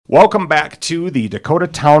Welcome back to the Dakota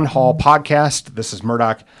Town Hall podcast. This is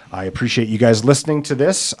Murdoch. I appreciate you guys listening to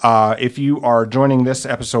this. If you are joining this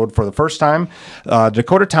episode for the first time,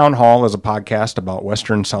 Dakota Town Hall is a podcast about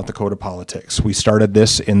Western South Dakota politics. We started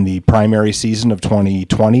this in the primary season of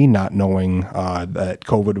 2020, not knowing that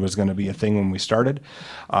COVID was going to be a thing when we started.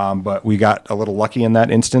 But we got a little lucky in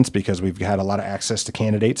that instance because we've had a lot of access to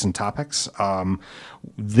candidates and topics.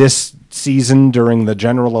 This season during the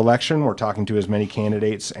general election, we're talking to as many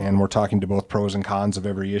candidates and we're talking to both pros and cons of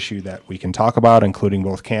every issue that we can talk about, including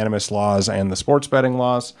both cannabis laws and the sports betting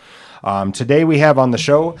laws. Today we have on the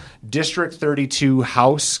show District 32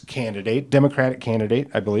 House candidate, Democratic candidate,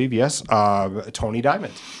 I believe, yes, Tony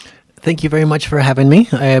Diamond. Thank you very much for having me.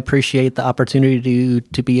 I appreciate the opportunity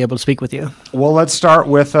to be able to speak with you. Well, let's start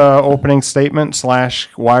with opening statement /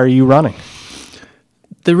 why are you running?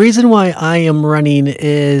 The reason why I am running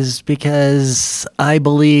is because I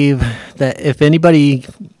believe that if anybody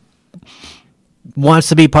wants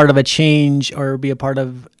to be part of a change or be a part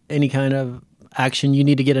of any kind of action, you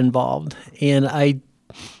need to get involved. And I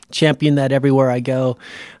champion that everywhere I go.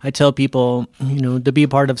 I tell people, to be a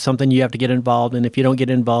part of something, you have to get involved. And if you don't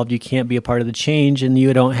get involved, you can't be a part of the change and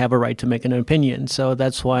you don't have a right to make an opinion. So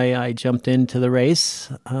that's why I jumped into the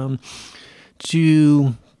race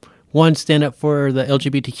to stand up for the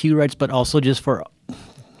LGBTQ rights, but also just for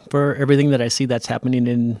everything that I see that's happening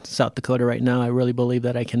in South Dakota right now. I really believe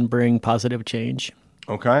that I can bring positive change.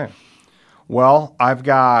 Okay. Well, I've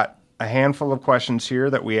got a handful of questions here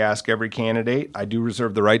that we ask every candidate. I do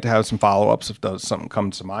reserve the right to have some follow-ups if something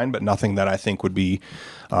comes to mind, but nothing that I think would be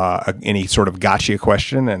any sort of gotcha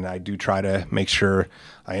question. And I do try to make sure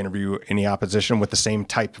I interview any opposition with the same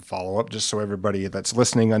type of follow-up, just so everybody that's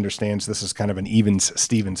listening understands this is kind of an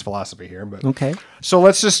Evans-Stevens philosophy here. But okay. So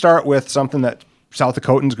let's just start with something that South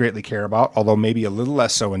Dakotans greatly care about, although maybe a little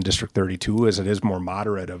less so in District 32 as it is more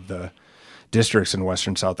moderate of the districts in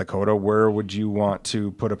Western South Dakota. Where would you want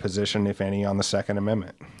to put a position, if any, on the Second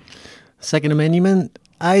Amendment? Second Amendment,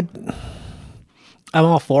 I'm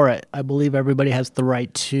all for it. I believe everybody has the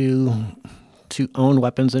right to own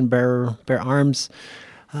weapons and bear arms.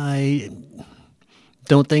 I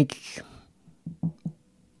think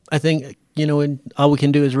all we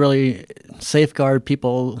can do is really safeguard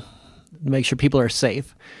people, make sure people are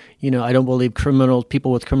safe. I don't believe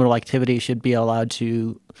people with criminal activity should be allowed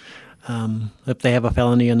to, if they have a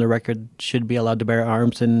felony on their record, should be allowed to bear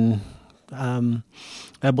arms. And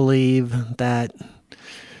I believe that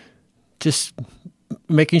just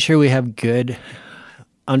making sure we have good,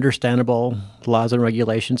 understandable laws and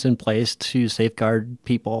regulations in place to safeguard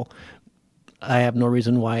people. I have no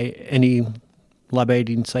reason why any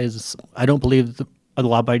law-abiding citizens, I don't believe a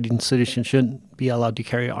law-abiding citizen shouldn't be allowed to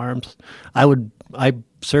carry arms. I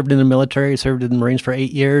served in the military, served in the Marines for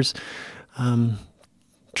 8 years,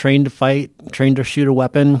 trained to fight, trained to shoot a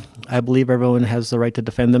weapon. I believe everyone has the right to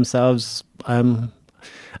defend themselves.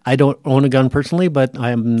 I don't own a gun personally, but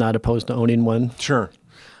I am not opposed to owning one. Sure.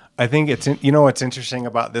 I think what's interesting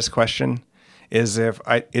about this question is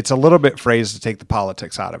it's a little bit phrased to take the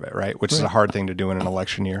politics out of it, right? Which is a hard thing to do in an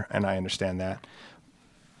election year, and I understand that.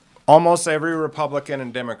 Almost every Republican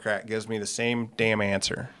and Democrat gives me the same damn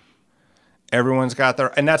answer. Everyone's got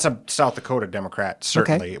and that's a South Dakota Democrat,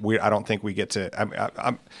 certainly. Okay. I don't think we get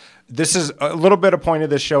to, this is a little bit of point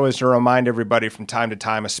of this show is to remind everybody from time to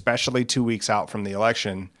time, especially 2 weeks out from the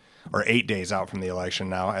election, or 8 days out from the election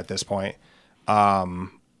now at this point,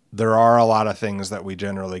 there are a lot of things that we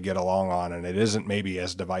generally get along on, and it isn't maybe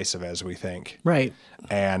as divisive as we think. Right.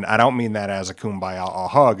 And I don't mean that as a kumbaya, a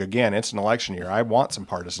hug. Again, it's an election year. I want some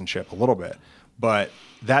partisanship a little bit. But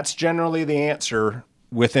that's generally the answer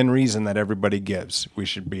within reason that everybody gives. We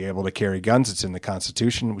should be able to carry guns. It's in the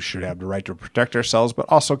Constitution. We should have the right to protect ourselves, but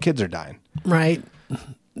also kids are dying. Right.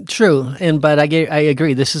 True. But I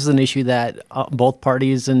agree. This is an issue that both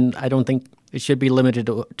parties, and I don't think it should be limited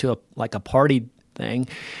to a party thing.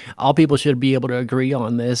 All people should be able to agree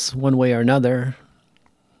on this one way or another.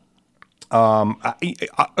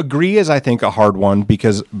 Agree is, I think, a hard one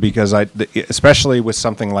because especially with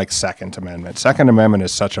something like Second Amendment. Second Amendment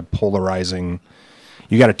is such a polarizing.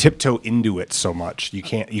 You got to tiptoe into it so much. You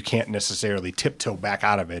can't necessarily tiptoe back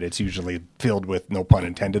out of it. It's usually filled with, no pun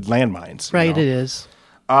intended, landmines. Right, it is.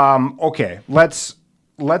 Okay, let's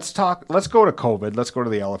talk. Let's go to COVID. Let's go to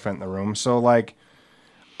the elephant in the room. So,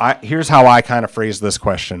 here's how I kind of phrase this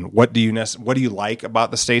question: What do you like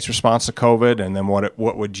about the state's response to COVID, and then what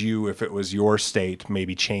would you, if it was your state,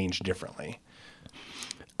 maybe change differently?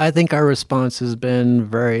 I think our response has been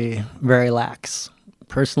very, very lax.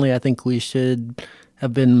 Personally, I think we should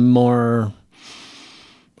have been more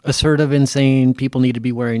assertive in saying people need to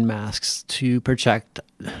be wearing masks to protect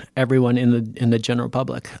everyone in the general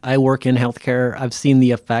public. I work in healthcare. I've seen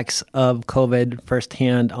the effects of COVID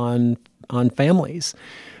firsthand on families.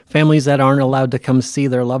 Families that aren't allowed to come see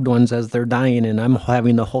their loved ones as they're dying, and I'm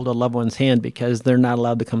having to hold a loved one's hand because they're not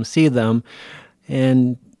allowed to come see them.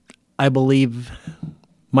 And I believe,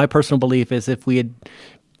 my personal belief is, if we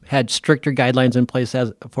had stricter guidelines in place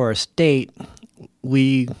for a state,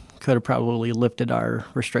 we could have probably lifted our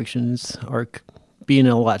restrictions or be in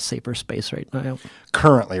a lot safer space right now.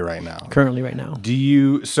 Currently right now. Do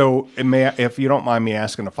you, so if you don't mind me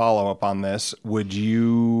asking a follow-up on this, would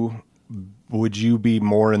you be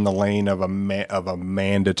more in the lane of a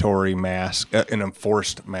mandatory mask, an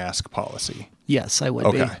enforced mask policy? Yes, I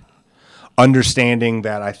would be. Understanding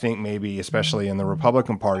that, I think maybe, especially in the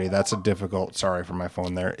Republican Party, that's a difficult, sorry for my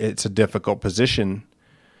phone there, it's a difficult position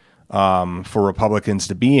for Republicans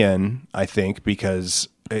to be in, I think, because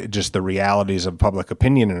just the realities of public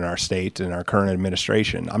opinion in our state and our current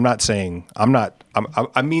administration. I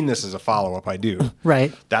mean this as a follow-up, I do.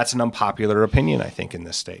 Right. That's an unpopular opinion, I think, in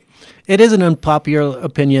this state. It is an unpopular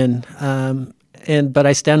opinion, but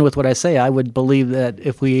I stand with what I say. I would believe that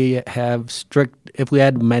if we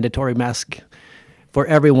had mandatory mask for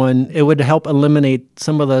everyone, it would help eliminate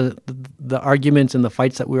some of the arguments and the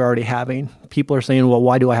fights that we're already having. People are saying, well,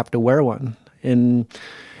 why do I have to wear one? And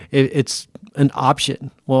it's an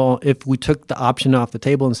option. Well, if we took the option off the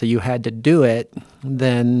table and say you had to do it,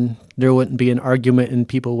 then there wouldn't be an argument and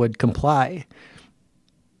people would comply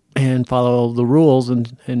and follow the rules,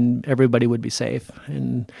 and everybody would be safe.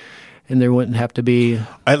 And there wouldn't have to be...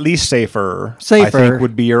 At least safer. I think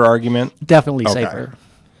would be your argument. Definitely safer.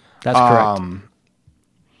 That's correct.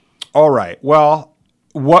 All right. Well,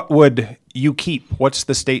 what would you keep? What's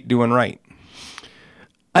the state doing right?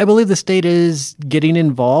 I believe the state is getting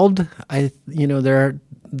involved. By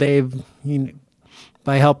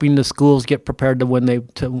helping the schools get prepared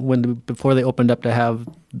before they opened up to have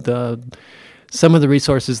some of the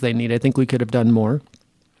resources they need. I think we could have done more.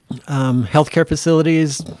 Healthcare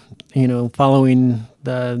facilities, following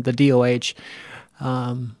the DOH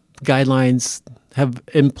guidelines, have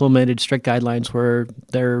implemented strict guidelines where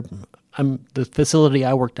the facility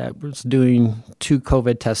I worked at was doing 2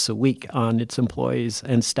 COVID tests a week on its employees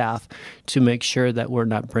and staff to make sure that we're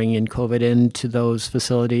not bringing COVID into those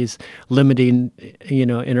facilities, limiting,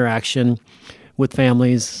 interaction with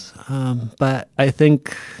families. But I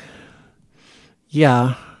think,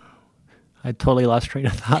 I totally lost train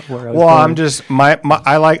of thought where I was going.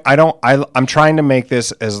 I'm trying to make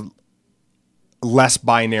this as less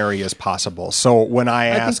binary as possible. So when I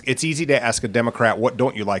ask, it's easy to ask a Democrat, what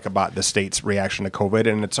don't you like about the state's reaction to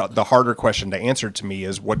COVID? And it's the harder question to answer to me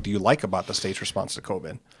is, what do you like about the state's response to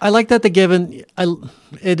COVID? I like that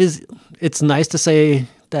it's nice to say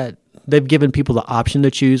that they've given people the option to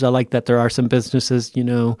choose. I like that there are some businesses,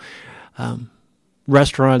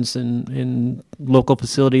 restaurants and local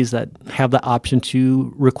facilities that have the option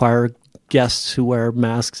to require guests who wear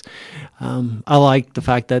masks. I like the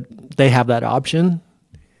fact that they have that option.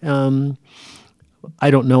 I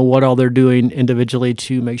don't know what all they're doing individually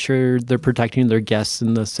to make sure they're protecting their guests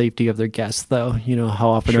and the safety of their guests, though. How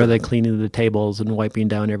often are they cleaning the tables and wiping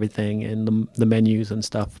down everything and the menus and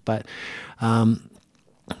stuff? But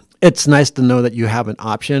it's nice to know that you have an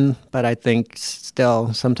option, but I think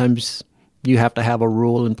still sometimes you have to have a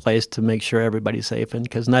rule in place to make sure everybody's safe, and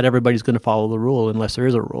because not everybody's going to follow the rule unless there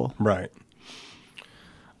is a rule. Right.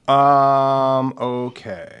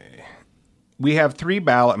 Okay. We have 3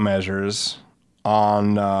 ballot measures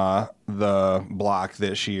on the block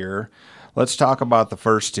this year. Let's talk about the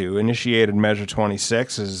first 2. Initiated Measure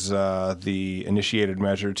 26 is the initiated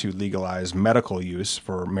measure to legalize medical use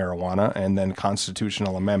for marijuana, and then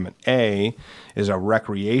Constitutional Amendment A is a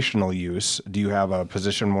recreational use. Do you have a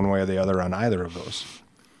position one way or the other on either of those?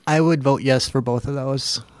 I would vote yes for both of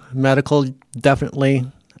those. Medical, definitely.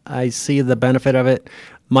 I see the benefit of it.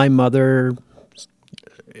 My mother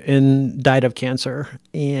died of cancer,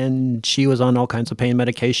 and she was on all kinds of pain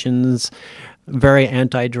medications, very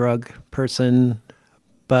anti-drug person.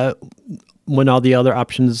 But when all the other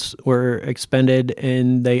options were expended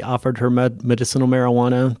and they offered her medicinal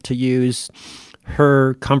marijuana to use,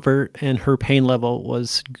 her comfort and her pain level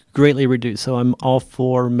was greatly reduced. So I'm all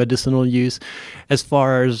for medicinal use. As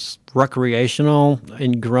far as recreational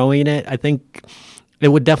and growing it, I think it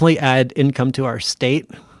would definitely add income to our state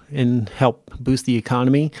and help boost the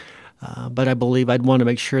economy. But I believe I'd want to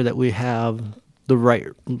make sure that we have the right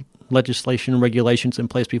legislation and regulations in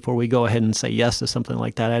place before we go ahead and say yes to something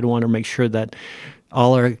like that. I'd want to make sure that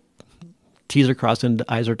all our T's are crossed and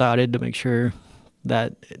I's are dotted to make sure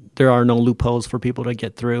that there are no loopholes for people to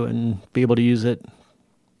get through and be able to use it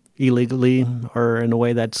illegally or in a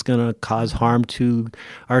way that's going to cause harm to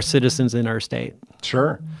our citizens in our state.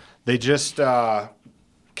 Sure. They just,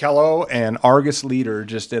 Kello and Argus Leader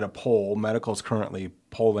just did a poll. Medical's currently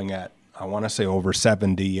polling at, I want to say over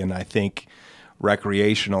 70, and I think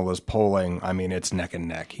recreational is polling, I mean, it's neck and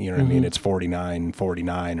neck. You know what I mean? It's 49,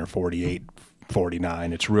 49 or 48,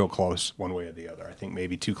 49. It's real close one way or the other. I think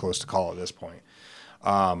maybe too close to call at this point.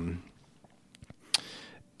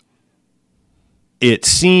 It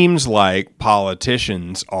seems like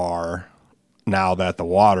politicians are, now that the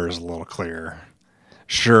water is a little clear,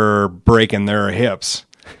 sure breaking their hips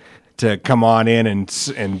to come on in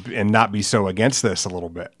and not be so against this a little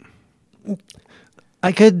bit.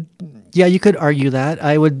 You could argue that.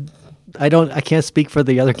 I can't speak for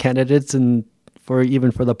the other candidates and for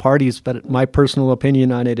the parties, but my personal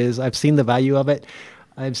opinion on it is I've seen the value of it.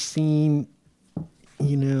 I've seen,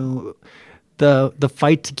 the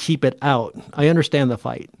fight to keep it out. I understand the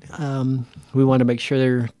fight. We want to make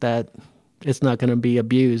sure that it's not going to be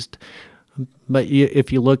abused. But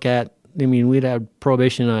if you look at, we'd have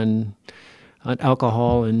prohibition on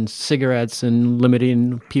alcohol and cigarettes and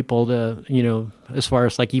limiting people to, as far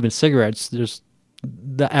as like even cigarettes, there's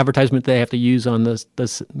the advertisement they have to use on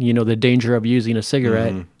the danger of using a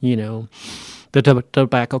cigarette, the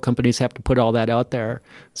tobacco companies have to put all that out there.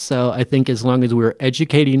 So I think as long as we're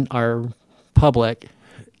educating our public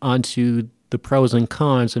onto the pros and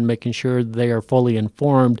cons and making sure they are fully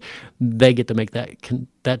informed, they get to make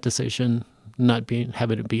that decision, not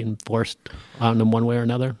having it be enforced on them one way or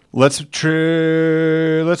another. Let's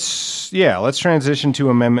transition to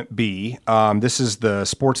Amendment B. This is the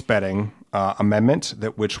sports betting amendment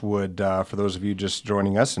which would, for those of you just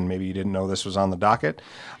joining us and maybe you didn't know this was on the docket,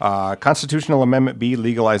 Constitutional Amendment B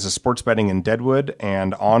legalizes sports betting in Deadwood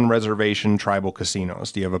and on-reservation tribal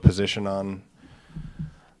casinos. Do you have a position on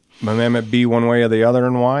Amendment B one way or the other,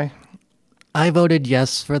 and why? I voted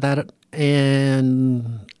yes for that,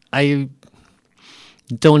 and I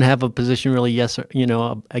don't have a position really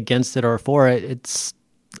against it or for it.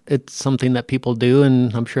 It's something that people do,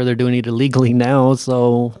 and I'm sure they're doing it illegally now,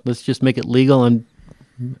 so let's just make it legal and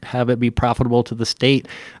have it be profitable to the state.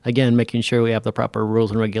 Again, making sure we have the proper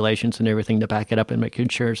rules and regulations and everything to back it up and making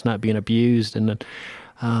sure it's not being abused.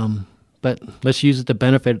 But let's use it to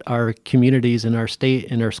benefit our communities and our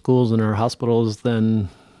state and our schools and our hospitals, then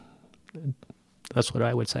that's what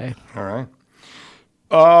I would say. All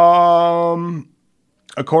right.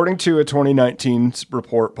 According to a 2019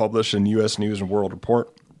 report published in U.S. News and World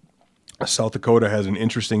Report, South Dakota has an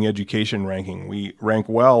interesting education ranking. We rank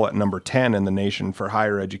well at number 10 in the nation for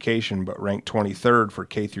higher education, but rank 23rd for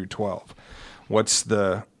K through 12.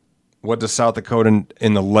 What does South Dakota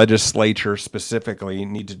in the legislature specifically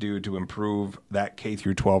need to do to improve that K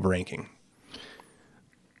through 12 ranking?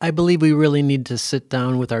 I believe we really need to sit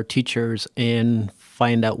down with our teachers and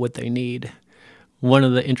find out what they need. One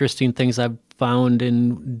of the interesting things I've found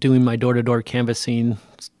in doing my door-to-door canvassing,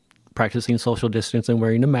 practicing social distance and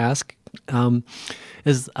wearing a mask,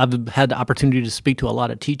 is I've had the opportunity to speak to a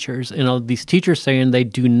lot of teachers, and all these teachers saying they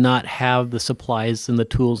do not have the supplies and the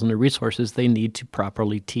tools and the resources they need to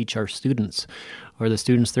properly teach our students or the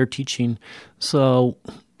students they're teaching. So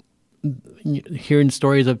hearing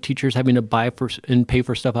stories of teachers having to buy and pay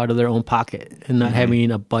for stuff out of their own pocket and not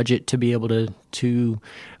having a budget to be able to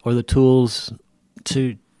or the tools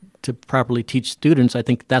to properly teach students, I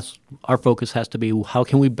think that's our focus has to be. How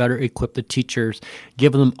can we better equip the teachers,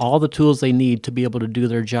 give them all the tools they need to be able to do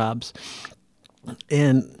their jobs?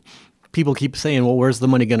 And people keep saying, well, where's the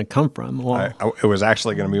money going to come from? Well, it was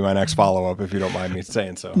actually going to be my next follow-up, if you don't mind me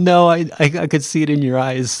saying so. No, I could see it in your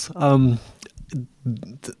eyes. I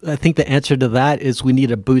think the answer to that is we need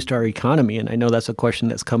to boost our economy, and I know that's a question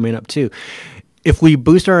that's coming up too. If we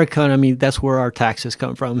boost our economy, that's where our taxes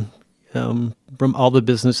come from all the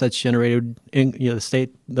business that's generated in the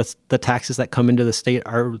state. That's the taxes that come into the state.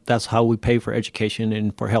 That's how we pay for education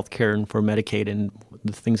and for healthcare and for Medicaid and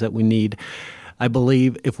the things that we need. I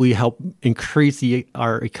believe if we help increase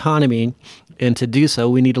our economy, and to do so,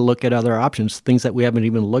 we need to look at other options, things that we haven't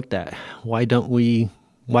even looked at. Why haven't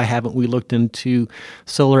we looked into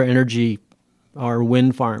solar energy or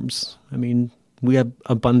wind farms? I mean, we have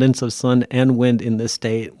abundance of sun and wind in this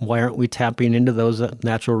state. Why aren't we tapping into those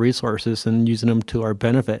natural resources and using them to our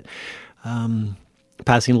benefit?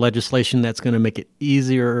 Passing legislation that's going to make it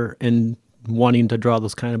easier and wanting to draw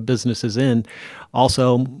those kind of businesses in.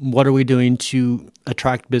 Also, what are we doing to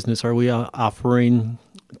attract business? Are we offering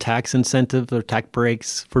tax incentives or tax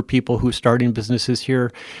breaks for people who are starting businesses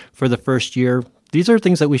here for the first year these are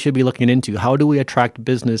things that we should be looking into. How do we attract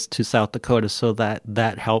business to South Dakota so that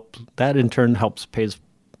in turn helps pave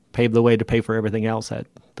the way to pay for everything else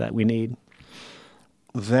that we need?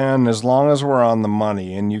 Then, as long as we're on the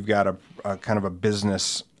money, and you've got a kind of a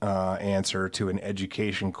business answer to an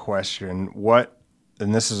education question,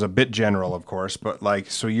 and this is a bit general, of course, but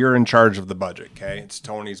like, so you're in charge of the budget, okay? It's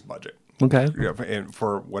Tony's budget. Okay. And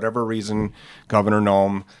for whatever reason, Governor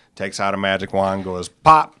Noem takes out a magic wand, goes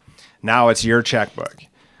pop. Now it's your checkbook.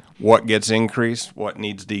 What gets increased? What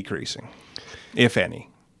needs decreasing, if any?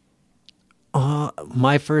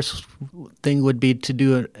 My first thing would be to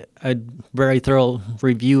do a very thorough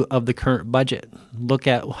review of the current budget. Look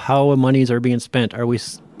at how monies are being spent. Are we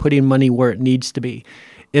putting money where it needs to be?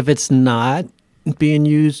 If it's not being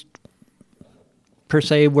used per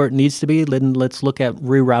se where it needs to be, then let's look at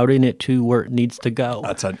rerouting it to where it needs to go.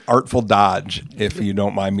 That's an artful dodge, if you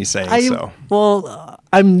don't mind me saying so. Well,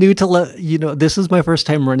 I'm new to, this is my first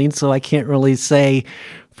time running, so I can't really say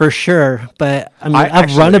for sure. But I mean,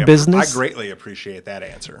 I've run a business. I greatly appreciate that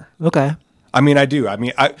answer. Okay. I mean, I do. I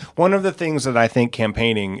mean, one of the things that I think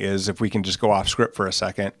campaigning is, if we can just go off script for a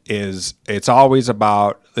second, is it's always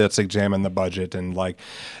about, let's examine the budget, and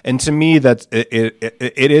to me that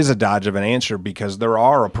it is a dodge of an answer, because there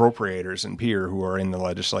are appropriators in Pierre who are in the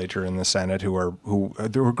legislature and the Senate who are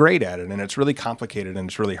great at it, and it's really complicated and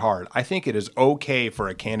it's really hard. I think it is okay for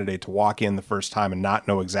a candidate to walk in the first time and not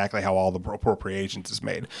know exactly how all the appropriations is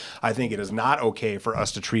made. I think it is not okay for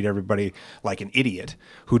us to treat everybody like an idiot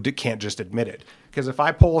who can't just admit it. Because if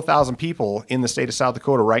I poll 1,000 people in the state of South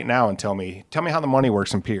Dakota right now and tell me how the money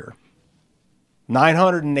works in Pierre,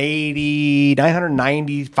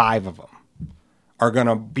 995 of them are going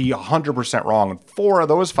to be 100% wrong. And 4 of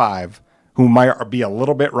those 5 who might be a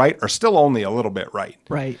little bit right are still only a little bit right.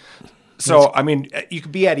 Right. So, I mean, you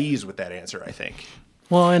could be at ease with that answer, I think.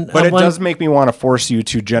 Well, but it does make me want to force you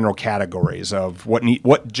to general categories of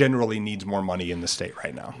what generally needs more money in the state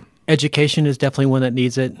right now. Education is definitely one that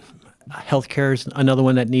needs it. Healthcare is another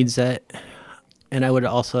one that needs it. And I would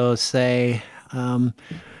also say the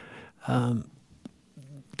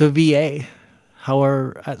VA.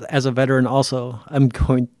 However, as a veteran also,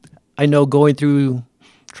 I know going through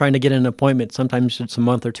trying to get an appointment, sometimes it's a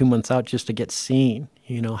month or 2 months out just to get seen.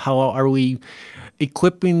 How are we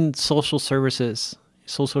equipping social services?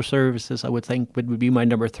 Social services, I would think, would be my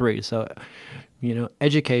number 3. So,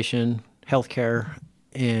 education, healthcare,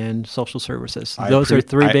 and social services. Those are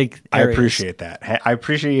 3 big areas. I appreciate that. I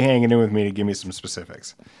appreciate you hanging in with me to give me some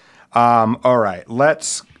specifics. All right,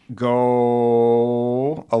 let's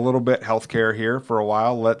go a little bit healthcare here for a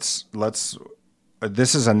while. This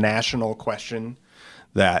is a national question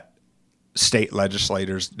that state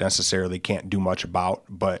legislators necessarily can't do much about,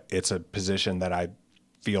 but it's a position that I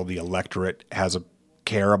feel the electorate has a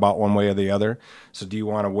care about one way or the other. So do you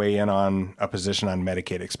want to weigh in on a position on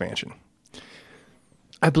Medicaid expansion?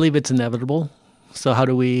 I believe it's inevitable. So how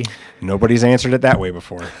do we? Nobody's answered it that way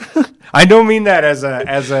before. I don't mean that as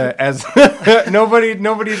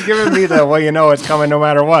nobody's given me the, it's coming no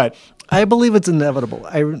matter what. I believe it's inevitable.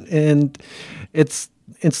 And it's,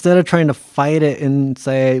 instead of trying to fight it and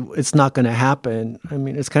say it's not going to happen, I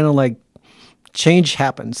mean, it's kind of like change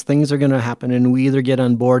happens. Things are going to happen, and we either get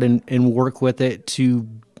on board and work with it to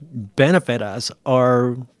benefit us,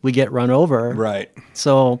 or we get run over. Right.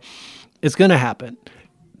 So it's going to happen.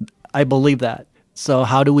 I believe that. So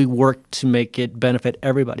how do we work to make it benefit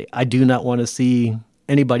everybody? I do not want to see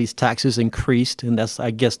anybody's taxes increased, and that's,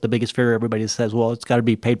 I guess, the biggest fear. Everybody says, well, it's got to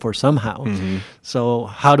be paid for somehow. Mm-hmm. So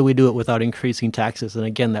how do we do it without increasing taxes? And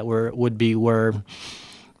again, that we're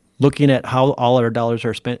looking at how all our dollars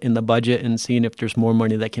are spent in the budget and seeing if there's more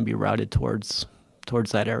money that can be routed towards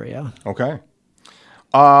that area. Okay.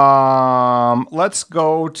 Let's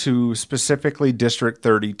go to specifically District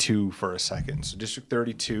 32 for a second. So District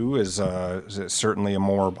 32 is certainly a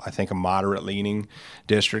moderate leaning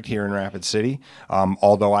district here in Rapid City.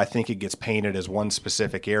 Although I think it gets painted as one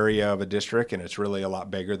specific area of a district, and it's really a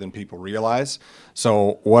lot bigger than people realize.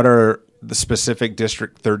 So what are the specific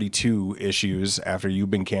District 32 issues after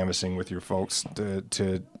you've been canvassing with your folks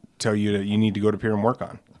to tell you that you need to go to Pierre and work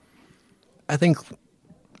on? I think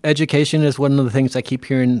education is one of the things I keep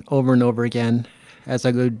hearing over and over again as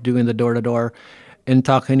I go doing the door-to-door and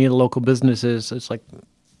talking to local businesses. It's like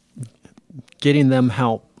getting them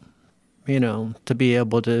help, to be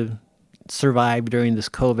able to survive during this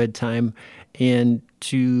COVID time, and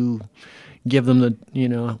to give them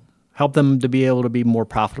help them to be able to be more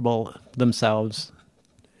profitable themselves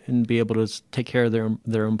and be able to take care of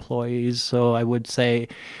their employees. So I would say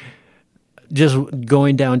just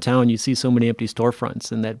going downtown, you see so many empty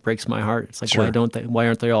storefronts, and that breaks my heart. It's like, Sure. why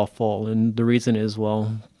aren't they all full? And the reason is,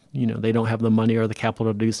 well, they don't have the money or the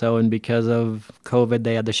capital to do so. And because of COVID,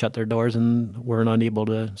 they had to shut their doors and were unable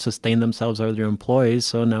to sustain themselves or their employees.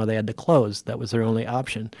 So now they had to close. That was their only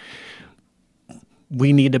option.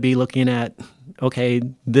 We need to be looking at, okay,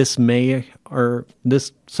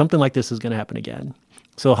 something like this is going to happen again.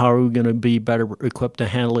 So how are we going to be better equipped to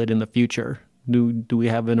handle it in the future? Do we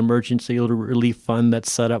have an emergency relief fund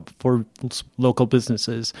that's set up for local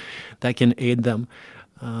businesses that can aid them?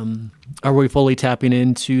 Are we fully tapping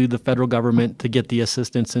into the federal government to get the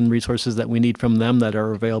assistance and resources that we need from them that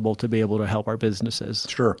are available to be able to help our businesses?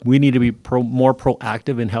 Sure. We need to be more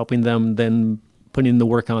proactive in helping them than putting the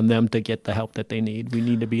work on them to get the help that they need. We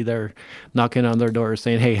need to be there knocking on their doors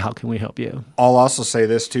saying, hey, how can we help you? I'll also say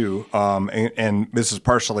this too, and this is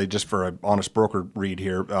partially just for an honest broker read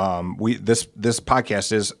here. This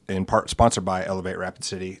podcast is in part sponsored by Elevate Rapid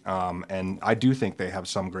City, and I do think they have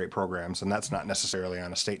some great programs, and that's not necessarily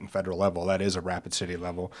on a state and federal level. That is a Rapid City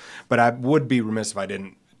level. But I would be remiss if I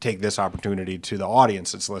didn't take this opportunity to the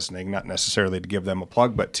audience that's listening, not necessarily to give them a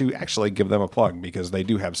plug, but to actually give them a plug, because they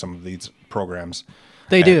do have some of these programs.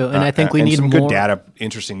 They do, and I think we need some more good data,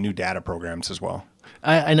 interesting new data programs as well.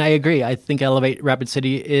 And I agree. I think Elevate Rapid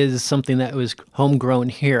City is something that was homegrown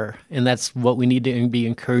here, and that's what we need to be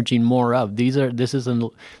encouraging more of. This is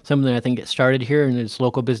something that I think it started here, and it's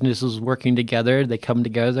local businesses working together. They come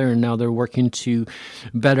together, and now they're working to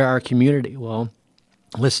better our community. Well,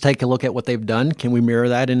 let's take a look at what they've done. Can we mirror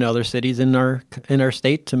that in other cities in our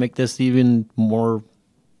state to make this even more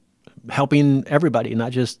helping everybody,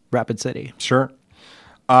 not just Rapid City? Sure.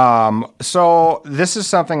 So this is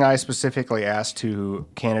something I specifically asked to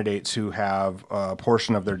candidates who have a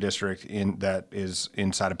portion of their district that is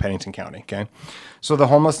inside of Pennington County. Okay. So the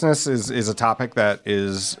homelessness is a topic that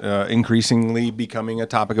is increasingly becoming a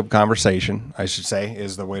topic of conversation, I should say,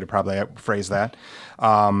 is the way to probably phrase that.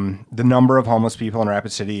 The number of homeless people in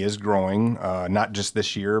Rapid City is growing, not just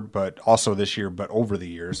this year, but also this year, but over the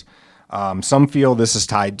years. Some feel this is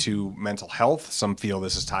tied to mental health. Some feel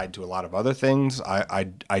this is tied to a lot of other things.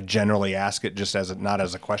 I generally ask it just as not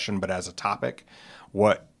as a question, but as a topic.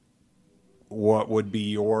 What would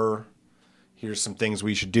be here's some things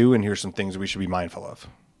we should do, and here's some things we should be mindful of.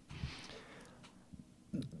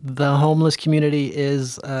 The homeless community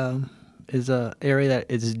is a area that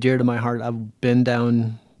is dear to my heart. I've been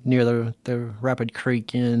down near the Rapid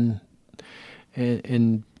Creek and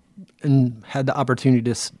had the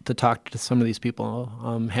opportunity to talk to some of these people,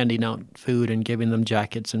 handing out food and giving them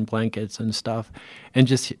jackets and blankets and stuff, and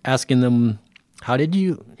just asking them, how did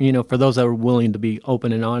you, for those that are willing to be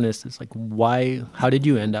open and honest, it's like, how did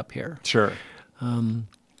you end up here? Sure.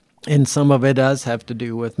 And some of it does have to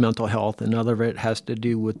do with mental health, and other of it has to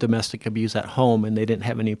do with domestic abuse at home, and they didn't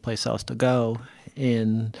have any place else to go.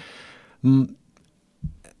 And I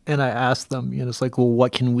asked them, it's like, well,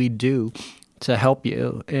 what can we do to help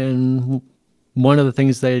you? And one of the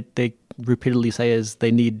things that they repeatedly say is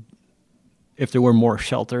they need, if there were more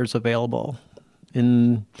shelters available.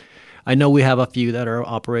 And I know we have a few that are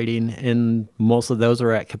operating, and most of those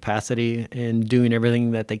are at capacity and doing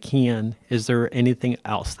everything that they can. Is there anything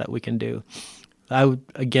else that we can do? I would,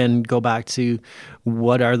 again, go back to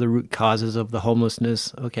what are the root causes of the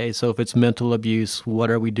homelessness? Okay, so if it's mental abuse, what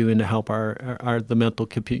are we doing to help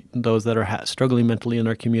those that are struggling mentally in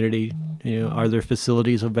our community? Are there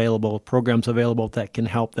facilities available, programs available that can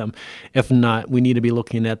help them? If not, we need to be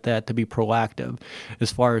looking at that to be proactive.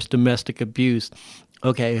 As far as domestic abuse,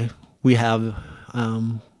 okay, we have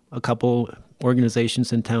a couple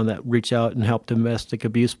organizations in town that reach out and help domestic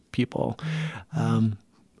abuse people.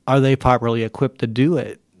 Are they properly equipped to do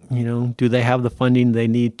it? Do they have the funding they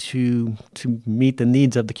need to meet the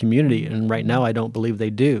needs of the community? And right now, I don't believe they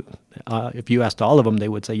do. If you asked all of them, they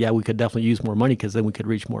would say, yeah, we could definitely use more money because then we could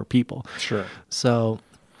reach more people. Sure. So,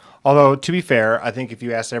 although, to be fair, I think if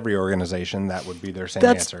you asked every organization, that would be their same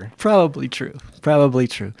answer. That's probably true.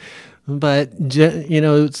 But,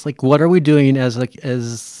 it's like, what are we doing as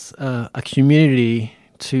a community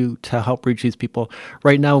to help reach these people?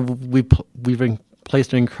 Right now, we've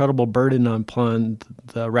placed an incredible burden upon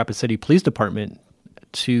the Rapid City Police Department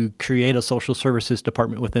to create a social services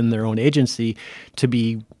department within their own agency to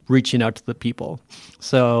be reaching out to the people.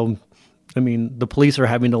 So, the police are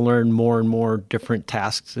having to learn more and more different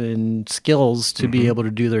tasks and skills to be able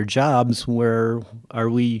to do their jobs. Where are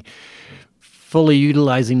we fully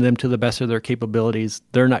utilizing them to the best of their capabilities?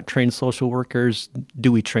 They're not trained social workers. Do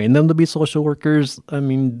we train them to be social workers?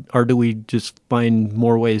 Or do we just find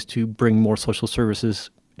more ways to bring more social services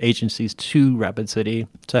agencies to Rapid City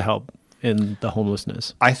to help in the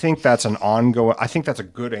homelessness? I think that's an ongoing. I think that's a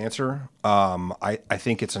good answer. I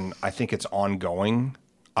think it's ongoing.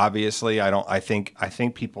 Obviously, I think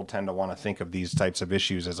people tend to want to think of these types of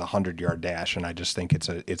issues as a 100-yard dash, and I just think it's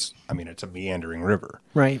a meandering river.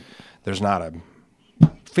 Right. There's not a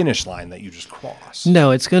finish line that you just cross.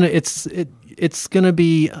 No, it's gonna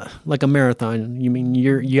be like a marathon. You mean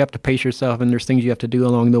you have to pace yourself, and there's things you have to do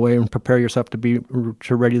along the way and prepare yourself to be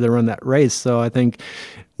ready to run that race. So I think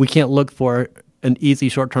we can't look for an easy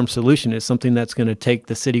short-term solution. It's something that's going to take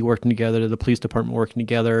the city working together, the police department working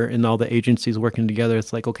together, and all the agencies working together.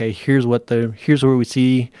 It's like, okay, here's where we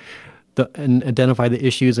see and identify the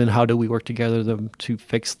issues, and how do we work together to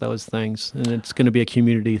fix those things. And it's going to be a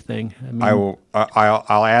community thing. I mean,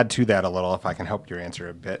 I'll add to that a little if I can help your answer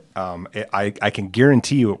a bit. I can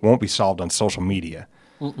guarantee you it won't be solved on social media.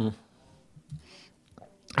 Mm-mm.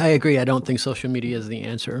 I agree. I don't think social media is the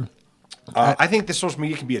answer. I think the social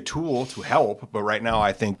media can be a tool to help, but right now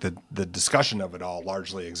I think the discussion of it all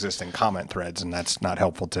largely exists in comment threads, and that's not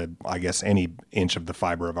helpful to, I guess, any inch of the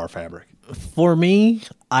fiber of our fabric. For me,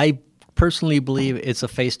 I personally believe it's a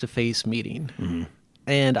face-to-face meeting. Mm-hmm.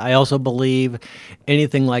 And I also believe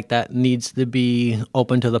anything like that needs to be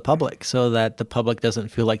open to the public so that the public doesn't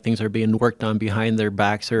feel like things are being worked on behind their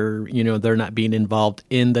backs, or, they're not being involved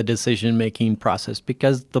in the decision-making process,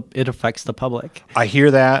 because it affects the public. I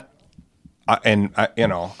hear that. And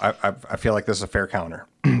I feel like this is a fair counter.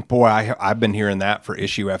 Boy, I've been hearing that for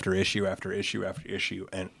issue after issue after issue after issue.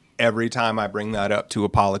 And every time I bring that up to a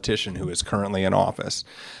politician who is currently in office,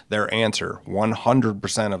 their answer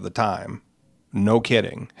 100% of the time, no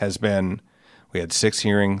kidding, has been, we had 6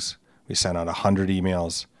 hearings, we sent out 100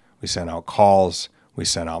 emails, we sent out calls, we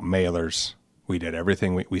sent out mailers, we did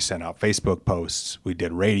everything. We sent out Facebook posts, we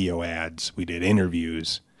did radio ads, we did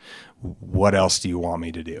interviews. What else do you want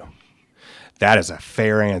me to do? That is a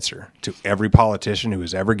fair answer to every politician who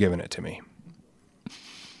has ever given it to me.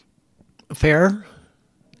 Fair.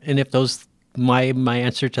 And if my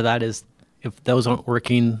answer to that is, if those aren't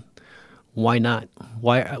working, why not?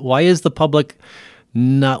 Why is the public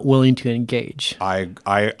not willing to engage? I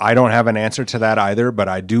don't have an answer to that either, but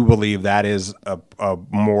I do believe that is a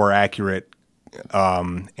more accurate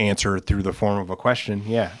answer through the form of a question.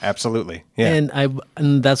 Yeah, absolutely. Yeah.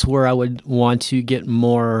 And that's where I would want to get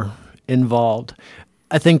more involved.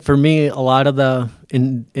 I think for me, a lot of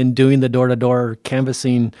in doing the door-to-door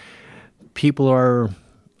canvassing, people are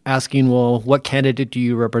asking, well, what candidate do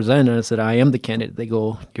you represent? And I said, I am the candidate. They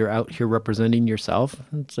go, you're out here representing yourself.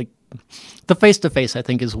 It's like the face-to-face, I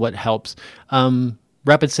think, is what helps.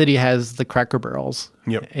 Rapid City has the Cracker Barrels,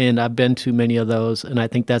 yep. And I've been to many of those, and I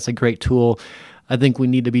think that's a great tool. I think we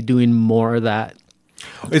need to be doing more of that.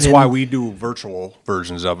 It's why we do virtual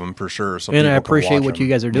versions of them for sure. So and I appreciate what you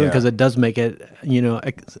guys are doing, because it does make it,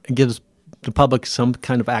 it gives the public some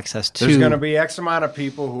kind of access to. There's going to be X amount of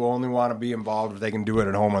people who only want to be involved if they can do it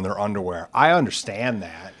at home in their underwear. I understand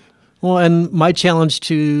that. Well, and my challenge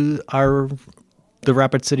to the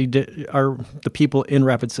Rapid City, the people in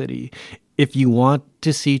Rapid City, if you want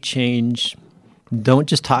to see change, don't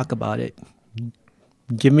just talk about it.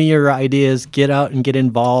 Give me your ideas. Get out and get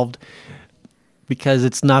involved. Because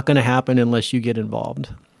it's not going to happen unless you get involved.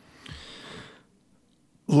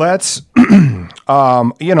 Let's, I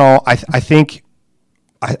think,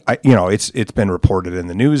 it's been reported in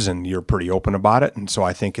the news, and you're pretty open about it, and so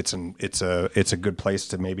I think it's a good place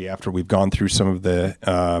to, maybe after we've gone through some of the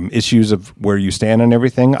issues of where you stand and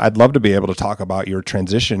everything, I'd love to be able to talk about your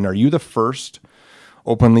transition. Are you the first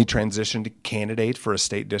openly transitioned candidate for a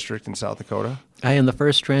state district in South Dakota? I am the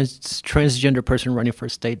first transgender person running for a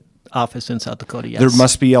state office in South Dakota. Yes. There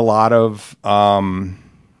must be a lot of,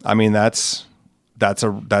 that's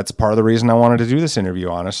part of the reason I wanted to do this interview,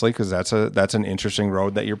 honestly, because that's an interesting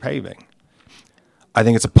road that you're paving. I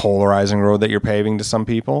think it's a polarizing road that you're paving to some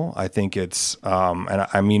people. I think it's, and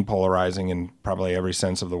I mean polarizing in probably every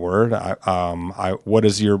sense of the word.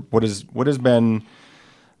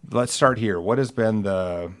 Let's start here. What has been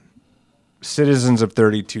the citizens of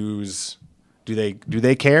 32's? Do they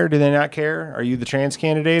care? Do they not care? Are you the trans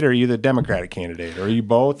candidate, or are you the Democratic candidate? Or are you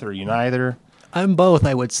both? Or are you neither? I'm both,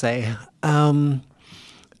 I would say.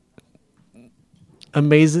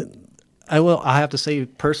 Amazing. I have to say,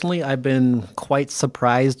 personally, I've been quite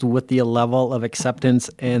surprised with the level of acceptance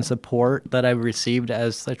and support that I've received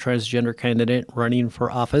as a transgender candidate running for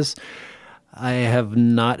office. I have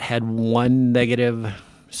not had one negative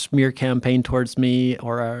smear campaign towards me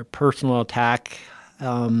or a personal attack.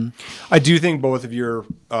 I do think both of your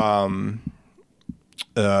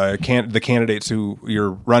the candidates who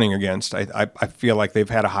you're running against, I feel like they've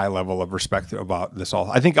had a high level of respect about this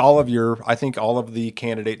all. I think all of the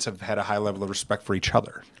candidates have had a high level of respect for each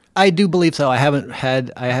other. I do believe so. I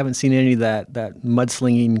haven't seen any of that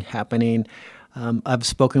mudslinging happening. I've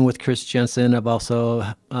spoken with Chris Jensen. I've also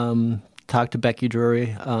talked to Becky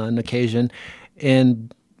Drury on occasion,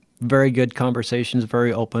 and very good conversations,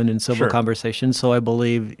 very open and civil conversations. So I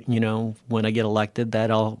believe, when I get elected,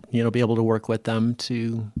 that I'll, be able to work with them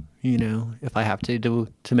to, if I have to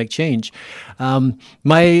make change.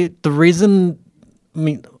 The reason,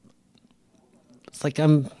 it's like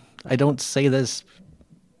I don't say this,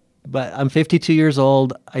 but I'm 52 years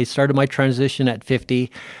old. I started my transition at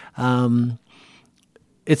 50.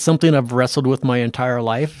 It's something I've wrestled with my entire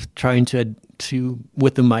life, trying to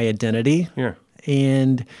within my identity. Yeah.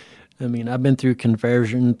 And I've been through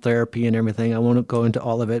conversion therapy and everything. I won't go into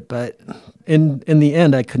all of it, but in the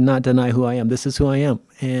end, I could not deny who I am. This is who I am.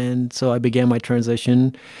 And so I began my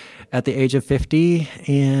transition at the age of 50,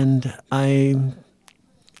 and I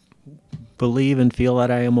believe and feel that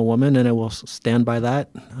I am a woman, and I will stand by that.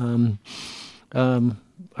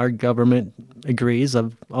 Our government agrees.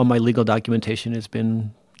 All my legal documentation has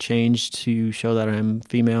been changed to show that I'm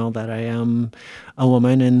female, that I am a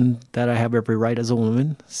woman, and that I have every right as a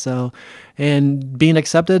woman. So, and being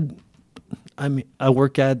accepted, I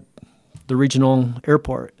work at the regional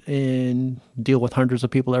airport and deal with hundreds of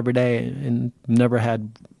people every day, and never had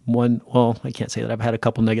one. Well, I can't say that. I've had a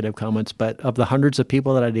couple negative comments, but of the hundreds of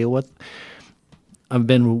people that I deal with, I've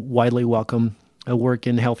been widely welcome. I work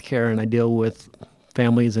in healthcare, and I deal with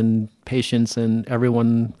families and patients and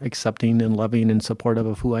everyone accepting and loving and supportive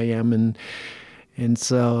of who I am. And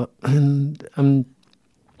so I'm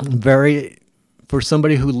very, for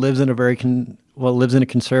somebody who lives in a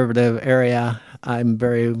conservative area, I'm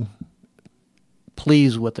very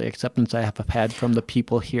pleased with the acceptance I have had from the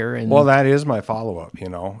people here. And well, that is my follow-up,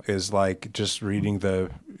 is like just reading the,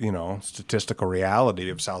 statistical reality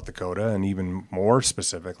of South Dakota, and even more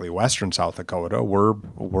specifically Western South Dakota. We're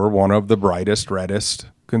one of the brightest, reddest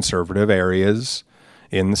conservative areas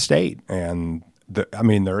in the state. And there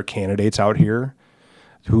are candidates out here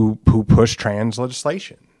who push trans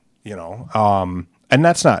legislation, and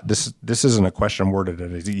that's not, this isn't a question worded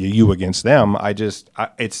as you against them. I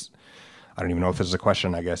don't even know if it's a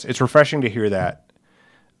question. I guess it's refreshing to hear that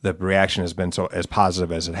the reaction has been so as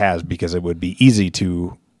positive as it has, because it would be easy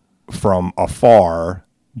to, from afar,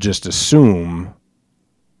 just assume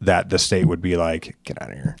that the state would be like, get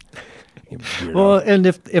out of here. Well, and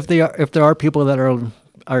if there are people that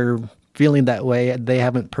are feeling that way, they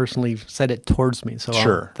haven't personally said it towards me. So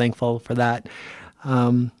sure. I'm thankful for that.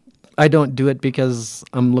 I don't do it because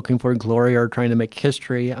I'm looking for glory or trying to make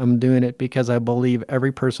history. I'm doing it because I believe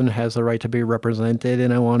every person has the right to be represented,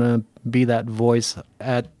 and I want to be that voice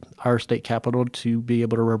at our state capitol to be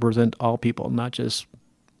able to represent all people, not just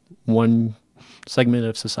one segment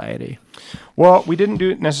of society. Well, we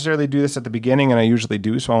didn't necessarily do this at the beginning, and I usually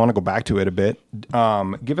do, so I want to go back to it a bit.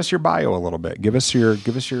 Give us your bio a little bit. Give us your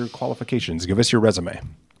qualifications. Give us your resume.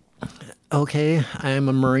 Okay, I'm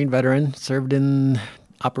a Marine veteran, served in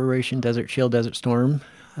Operation Desert Shield, Desert Storm.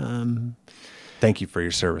 Thank you for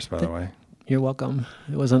your service, by the way. You're welcome.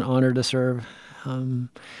 It was an honor to serve. I'm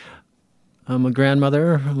a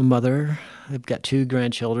grandmother. I'm a mother. I've got 2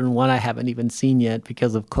 grandchildren. One I haven't even seen yet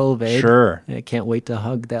because of COVID. Sure. I can't wait to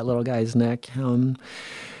hug that little guy's neck.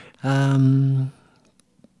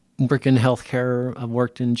 Work in healthcare. I've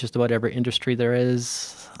worked in just about every industry there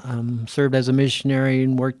is. Served as a missionary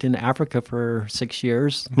and worked in Africa for 6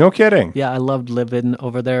 years. No kidding. Yeah, I loved living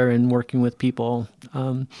over there and working with people.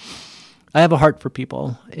 I have a heart for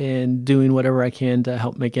people and doing whatever I can to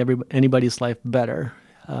help make anybody's life better.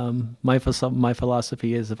 My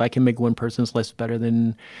philosophy is, if I can make one person's life better,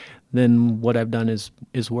 then what I've done is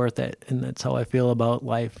worth it, and that's how I feel about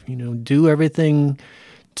life. Do everything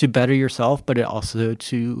to better yourself, but also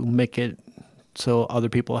to make it so other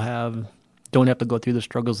people don't have to go through the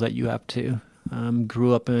struggles that you have to.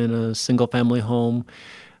 Grew up in a single family home.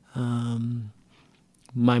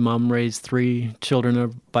 My mom raised 3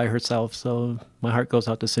 children by herself, so my heart goes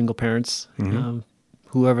out to single parents,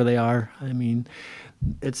 whoever they are.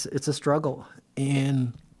 It's a struggle.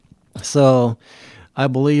 And so I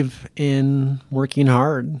believe in working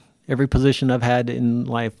hard. Every position I've had in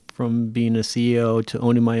life, from being a CEO to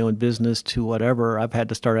owning my own business to whatever, I've had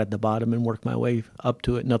to start at the bottom and work my way up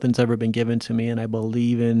to it. Nothing's ever been given to me. And I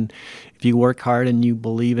believe if you work hard and you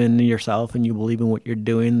believe in yourself and you believe in what you're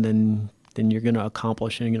doing, then you're going to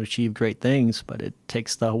accomplish and you're going to achieve great things. But it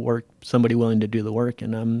takes the work somebody willing to do the work,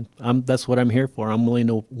 and that's what I'm here for. I'm willing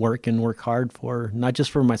to work and work hard for not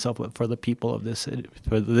just for myself, but for the people of this city,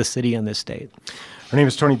 for this city and this state. Her name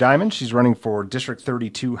is Toni Diamond. She's running for District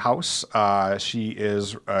 32 House. She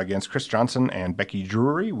is against Chris Johnson and Becky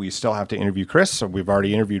Drury. We still have to interview Chris, so we've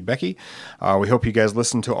already interviewed Becky. We hope you guys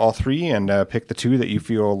listen to all three and pick the two that you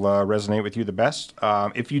feel resonate with you the best.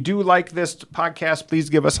 If you do like this podcast, please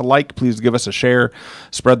give us a like. Please give us a share.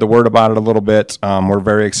 Spread the word about it a little bit. We're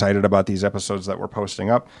very excited about these episodes that we're posting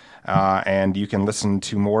up. And you can listen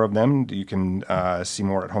to more of them. You can see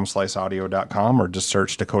more at homesliceaudio.com or just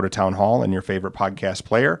search Dakota Town Hall in your favorite podcast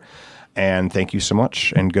player. And thank you so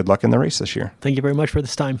much, and good luck in the race this year. Thank you very much for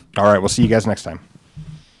this time. All right, we'll see you guys next time.